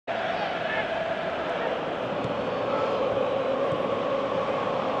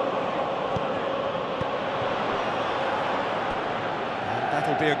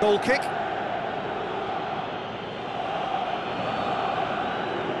be a goal kick.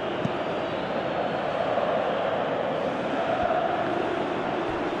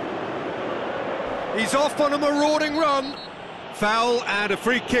 He's off on a marauding run. Foul and a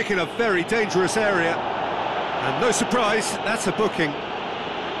free kick in a very dangerous area. And no surprise, that's a booking.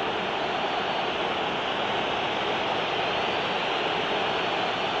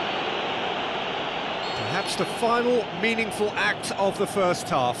 Perhaps the final meaningful act of the first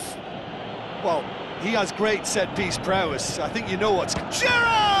half. Well, he has great set-piece prowess. I think you know what's...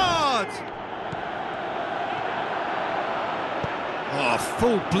 Gerrard! Oh,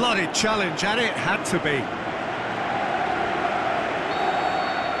 full-blooded challenge, and it had to be.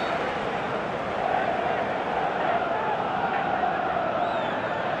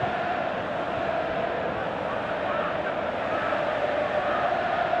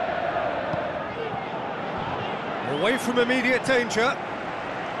 Away from immediate danger.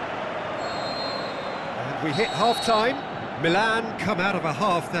 And we hit half-time. Milan come out of a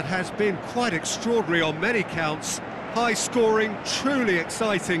half that has been quite extraordinary on many counts. High scoring, truly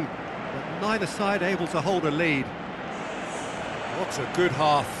exciting, but neither side able to hold a lead. What a good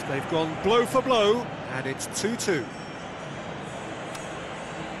half. They've gone blow for blow, and it's 2-2.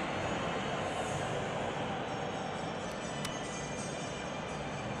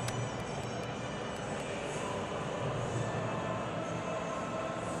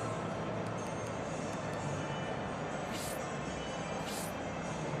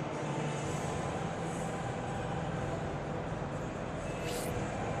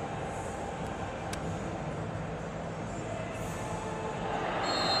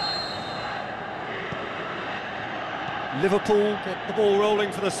 Liverpool get the ball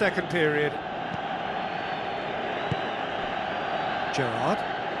rolling for the second period. Gerrard.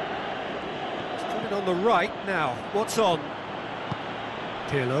 He's got it on the right now. What's on?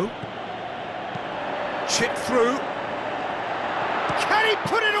 Pirlo. Chip through. Can he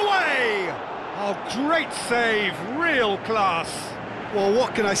put it away? Oh, great save, real class. Well,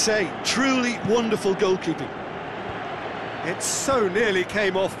 what can I say? Truly wonderful goalkeeping. It so nearly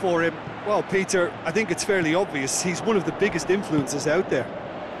came off for him. Well, Peter, I think it's fairly obvious. He's one of the biggest influences out there.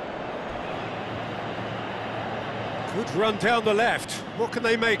 Good run down the left. What can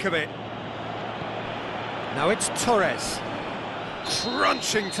they make of it? Now it's Torres.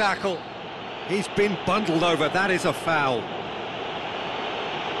 Crunching tackle. He's been bundled over. That is a foul.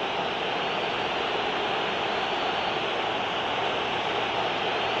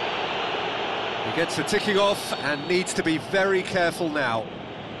 He gets the ticking off and needs to be very careful now.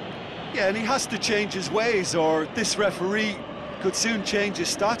 Yeah, and he has to change his ways, or this referee could soon change his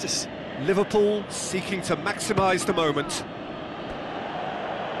status. Liverpool seeking to maximise the moment.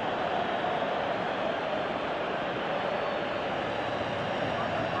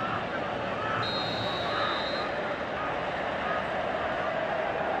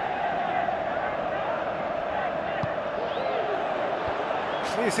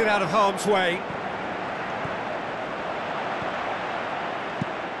 Clears it out of harm's way.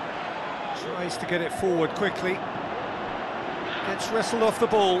 Tries to get it forward quickly. Gets wrestled off the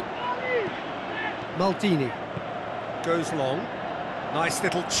ball. Maldini goes long. Nice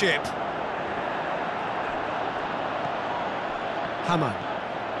little chip. Hamann.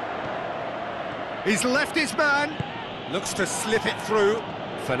 He's left his man. Looks to slip it through.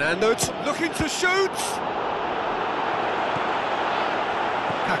 Fernando looking to shoot.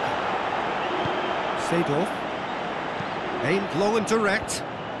 Kaka. Seedorf. Aimed long and direct.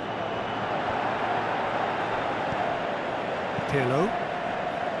 Pirlo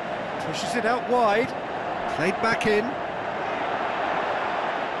pushes it out wide, played back in,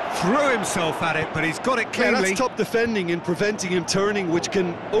 threw himself at it, but he's got it cleanly. Yeah, that's top defending and preventing him turning, which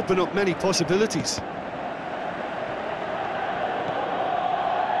can open up many possibilities.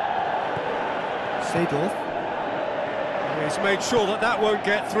 Seedorf. He's made sure that that won't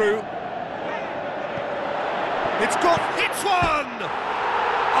get through. It's one!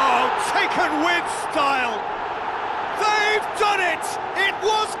 Oh, taken with style! They've done it! It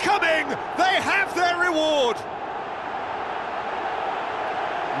was coming! They have their reward!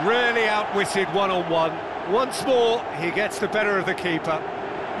 Really outwitted one-on-one. Once more, he gets the better of the keeper.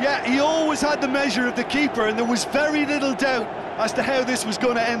 Yeah, he always had the measure of the keeper, and there was very little doubt as to how this was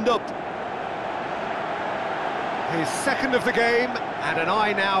going to end up. His second of the game, and an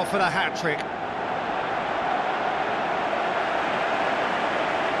eye now for the hat-trick.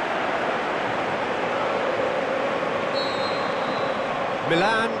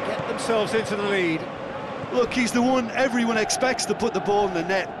 Milan get themselves into the lead. Look, he's the one everyone expects to put the ball in the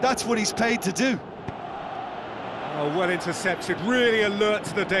net. That's what he's paid to do. Oh, well intercepted, really alert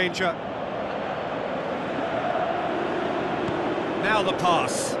to the danger. Now the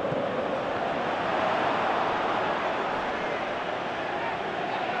pass.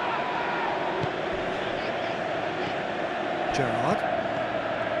 Gerrard.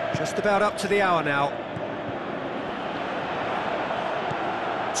 Just about up to the hour now.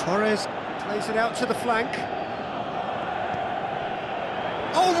 Torres plays it out to the flank.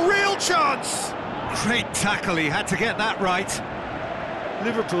 Oh, real chance! Great tackle, he had to get that right.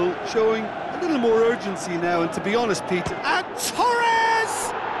 Liverpool showing a little more urgency now, and to be honest, Peter... And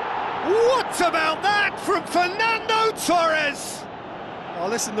Torres! What about that from Fernando Torres? Oh,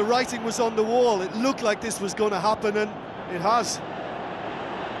 listen, the writing was on the wall. It looked like this was going to happen, and it has.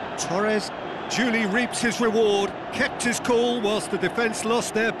 Torres duly reaps his reward, kept his cool whilst the defence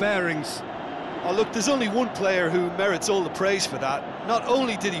lost their bearings. Oh, look, there's only one player who merits all the praise for that. Not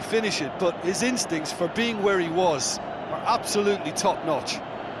only did he finish it, but his instincts for being where he was are absolutely top-notch.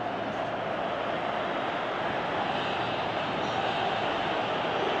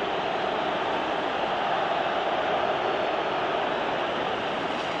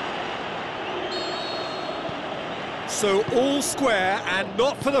 So all square, and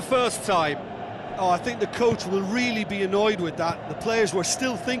not for the first time. Oh, I think the coach will really be annoyed with that. The players were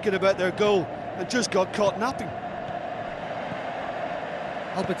still thinking about their goal and just got caught napping.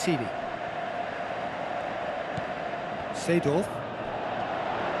 Albertini. Seedorf.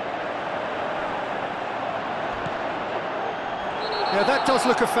 Yeah, that does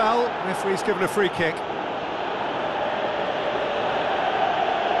look a foul. Referee's given a free kick.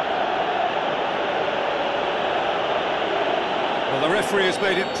 Well, the referee has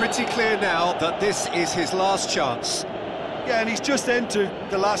made it pretty clear now that this is his last chance. Yeah, and he's just entered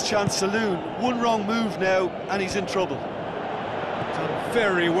the last chance saloon. One wrong move now, and he's in trouble. Done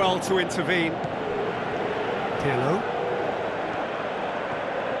very well to intervene. Pirlo.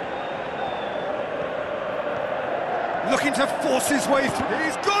 Looking to force his way through.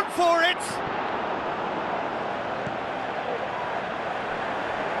 He's gone for it!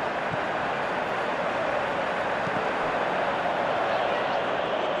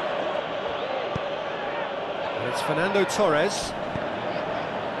 And it's Fernando Torres.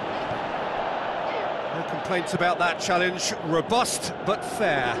 No complaints about that challenge. Robust but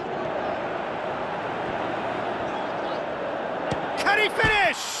fair. Can he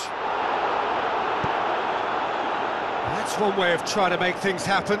finish? That's one way of trying to make things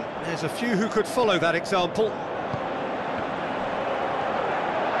happen. There's a few who could follow that example.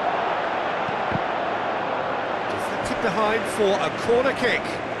 Deflected behind for a corner kick.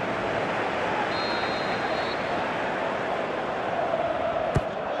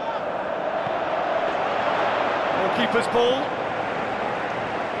 Keeper's ball.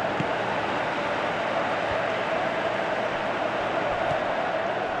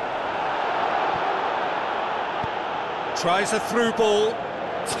 Tries a through ball.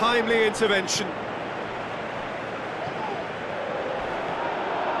 Timely intervention.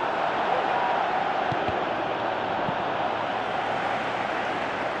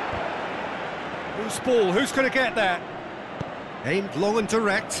 Who's ball? Who's going to get there? Aimed long and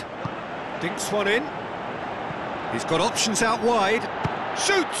direct. Dinks one in. He's got options out wide.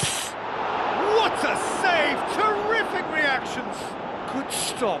 Shoots! What a save! Terrific reactions! Good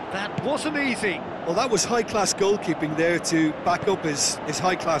stop, that wasn't easy. Well, that was high-class goalkeeping there to back up his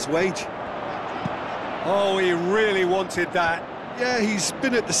high-class wage. Oh, he really wanted that. Yeah, he's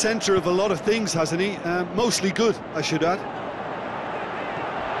been at the centre of a lot of things, hasn't he? Mostly good, I should add.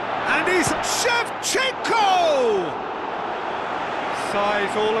 And he's Shevchenko!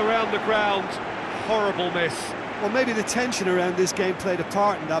 Size all around the ground. Horrible miss. Well, maybe the tension around this game played a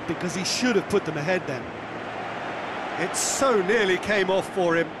part in that, because he should have put them ahead then. It so nearly came off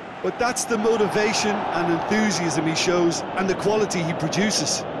for him. But that's the motivation and enthusiasm he shows, and the quality he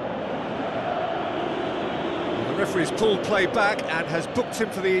produces. The referee's pulled play back and has booked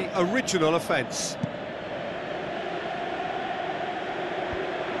him for the original offence.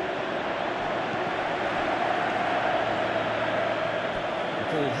 The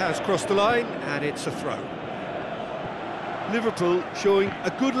ball has crossed the line, and it's a throw. Liverpool showing a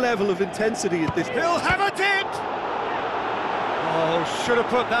good level of intensity at this point. He'll have a dip! Oh, should have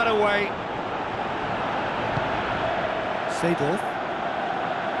put that away. Seedorf.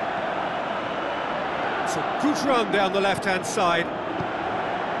 It's a good run down the left-hand side.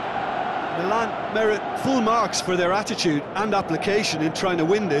 Milan merit full marks for their attitude and application in trying to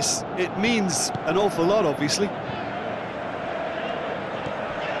win this. It means an awful lot, obviously.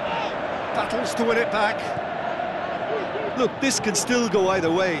 Battles to win it back. Look, this can still go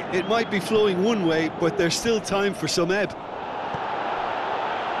either way. It might be flowing one way, but there's still time for some ebb.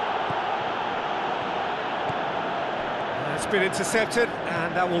 It's been intercepted,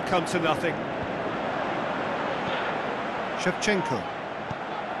 and that will come to nothing. Shevchenko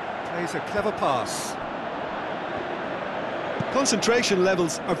plays a clever pass. Concentration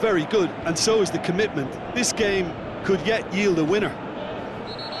levels are very good, and so is the commitment. This game could yet yield a winner.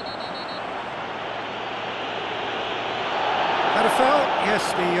 Had a foul?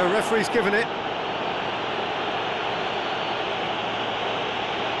 Yes, the referee's given it.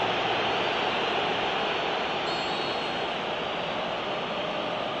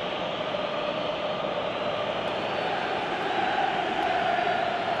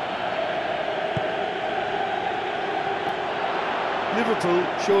 Liverpool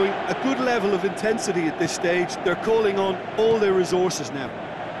showing a good level of intensity at this stage. They're calling on all their resources now.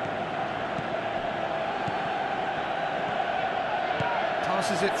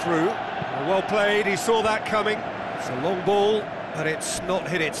 Passes it through. Well played, he saw that coming. It's a long ball, but it's not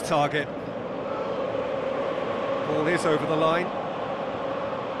hit its target. Ball is over the line.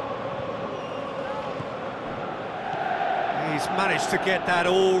 He's managed to get that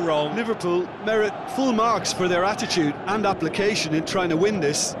all wrong. Liverpool merit full marks for their attitude and application in trying to win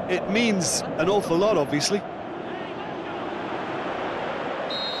this. It means an awful lot, obviously.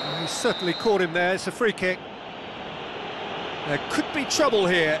 He certainly caught him there. It's a free kick. There could be trouble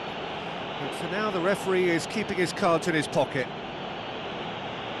here. But for now, the referee is keeping his cards in his pocket.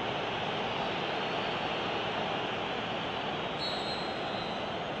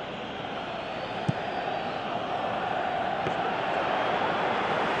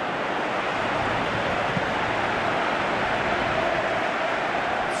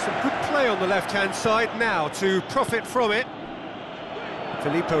 On the left-hand side now to profit from it.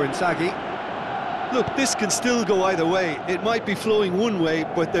 Filippo Inzaghi. Look, this can still go either way. It might be flowing one way,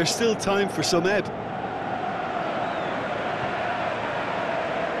 but there's still time for some ebb.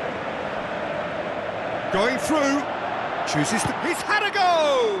 Going through. Chooses to... He's had a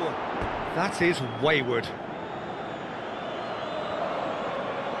go! That is wayward.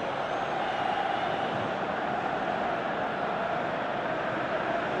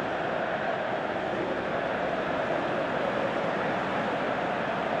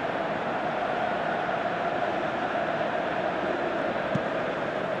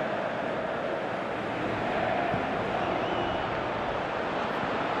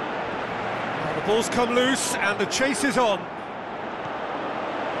 The ball's come loose and the chase is on.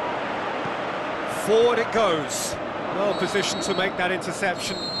 Forward it goes. Well positioned to make that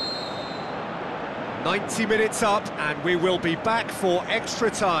interception. 90 minutes up and we will be back for extra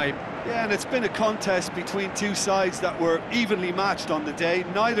time. Yeah, and it's been a contest between two sides that were evenly matched on the day.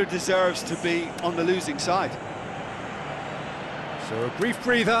 Neither deserves to be on the losing side. So a brief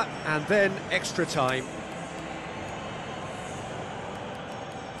breather and then extra time.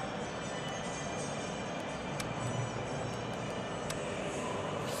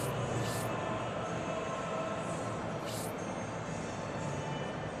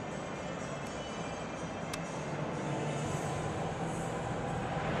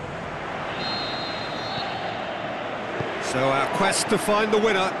 So our quest to find the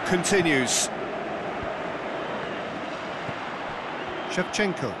winner continues.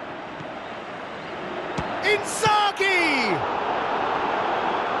 Shevchenko. Inzaghi!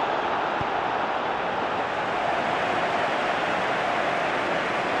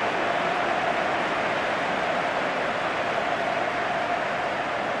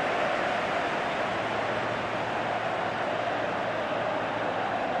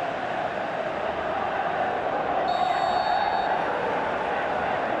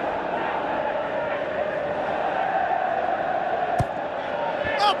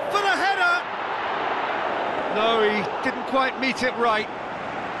 No, he didn't quite meet it right.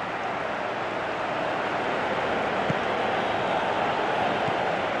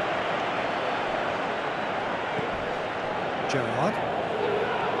 Gerrard.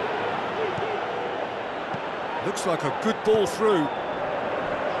 Looks like a good ball through.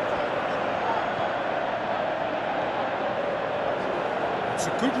 It's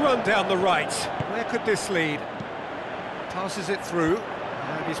a good run down the right. Where could this lead? Passes it through,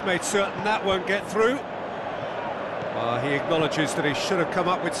 and he's made certain that won't get through. He acknowledges that he should have come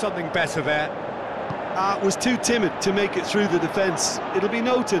up with something better there. Was too timid to make it through the defence. It'll be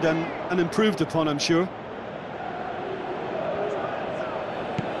noted and improved upon, I'm sure.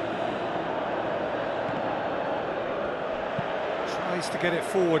 Tries to get it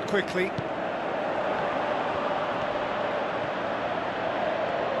forward quickly.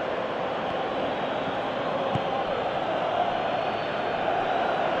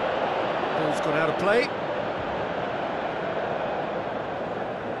 of play.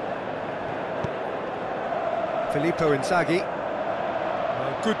 Filippo Inzaghi.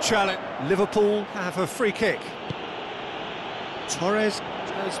 Good challenge. Liverpool have a free kick. Torres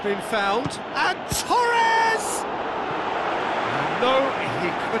has been found. And Torres! No, he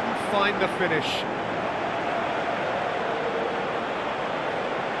couldn't find the finish.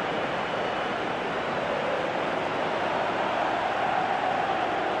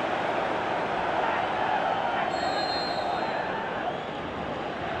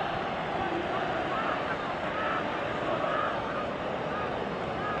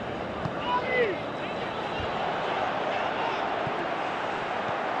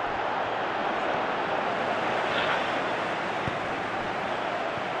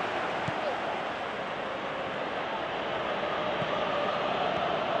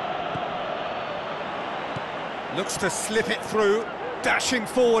 Looks to slip it through, dashing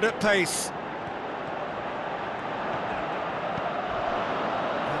forward at pace.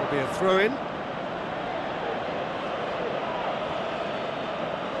 That'll be a throw-in.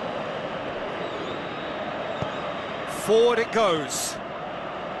 Forward it goes.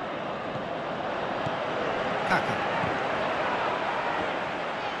 Kaka.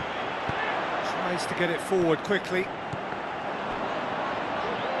 Tries to get it forward quickly.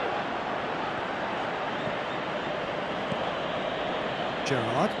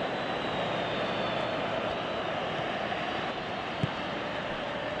 Gerrard.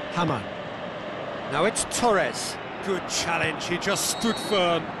 Hamann. Now it's Torres. Good challenge, he just stood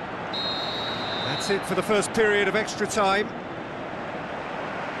firm. That's it for the first period of extra time.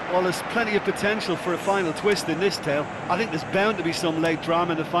 Well, there's plenty of potential for a final twist in this tale. I think there's bound to be some late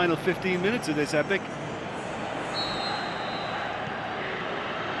drama in the final 15 minutes of this epic.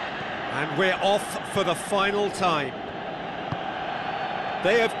 And we're off for the final time.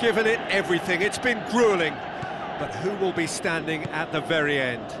 They have given it everything, it's been gruelling, but who will be standing at the very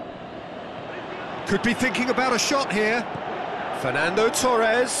end? Could be thinking about a shot here. Fernando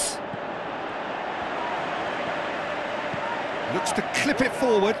Torres. Looks to clip it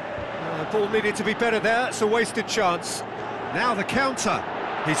forward. The ball needed to be better there, it's a wasted chance. Now the counter,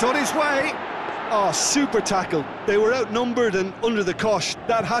 he's on his way. Oh, super tackle. They were outnumbered and under the cosh.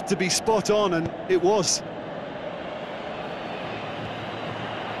 That had to be spot on, and it was.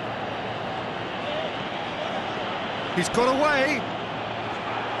 He's got away.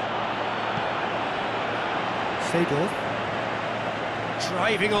 Seedorf.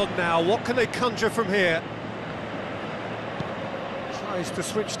 Driving on now, what can they conjure from here? Tries to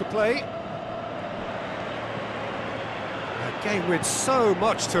switch the play. A game with so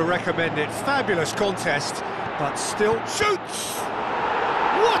much to recommend it. Fabulous contest, but still shoots!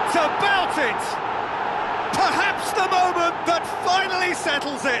 What about it? Perhaps the moment that finally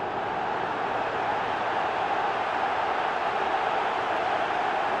settles it.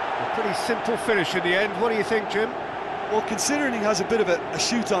 Pretty simple finish in the end. What do you think, Jim? Well, considering he has a bit of a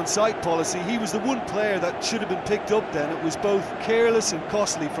shoot-on-sight policy, he was the one player that should have been picked up then. It was both careless and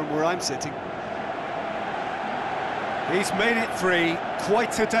costly from where I'm sitting. He's made it 3.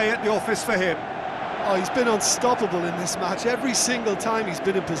 Quite a day at the office for him. Oh, he's been unstoppable in this match. Every single time he's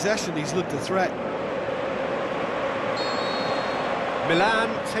been in possession, he's looked a threat. Milan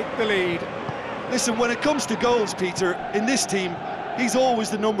take the lead. Listen, when it comes to goals, Peter, in this team, he's always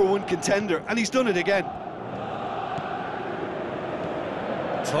the #1 contender, and he's done it again.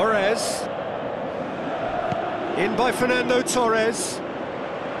 Torres. In by Fernando Torres.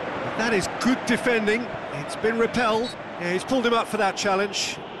 That is good defending. It's been repelled. Yeah, he's pulled him up for that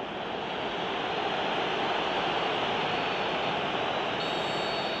challenge.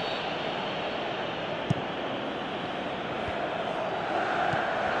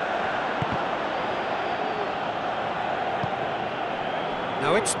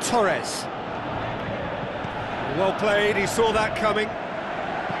 Now it's Torres. Well played, he saw that coming.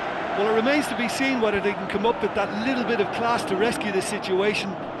 Well, it remains to be seen whether they can come up with that little bit of class to rescue this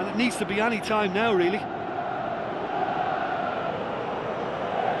situation, and it needs to be any time now, really.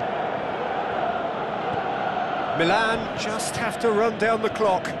 Milan just have to run down the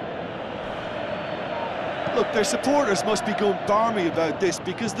clock. Look, their supporters must be going barmy about this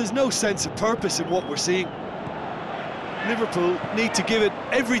because there's no sense of purpose in what we're seeing. Liverpool need to give it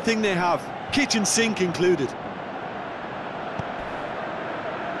everything they have, kitchen sink included.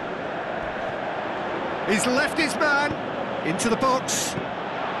 He's left his man into the box.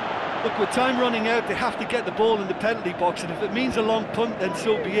 Look, with time running out, they have to get the ball in the penalty box, and if it means a long punt, then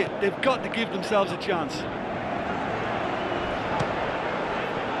so be it. They've got to give themselves a chance.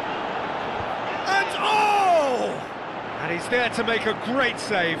 And oh! And he's there to make a great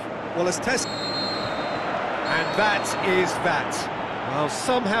save. Well, it's test. That is that. Well,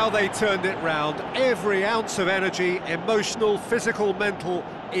 somehow they turned it round. Every ounce of energy, emotional, physical, mental,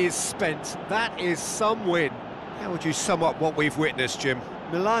 is spent. That is some win. How would you sum up what we've witnessed, Jim?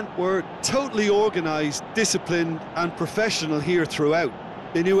 Milan were totally organised, disciplined and professional here throughout.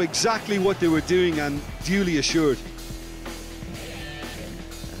 They knew exactly what they were doing and duly assured.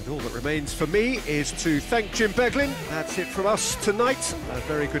 And all that remains for me is to thank Jim Beglin. That's it from us tonight. A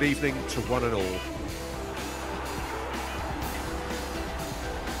very good evening to one and all.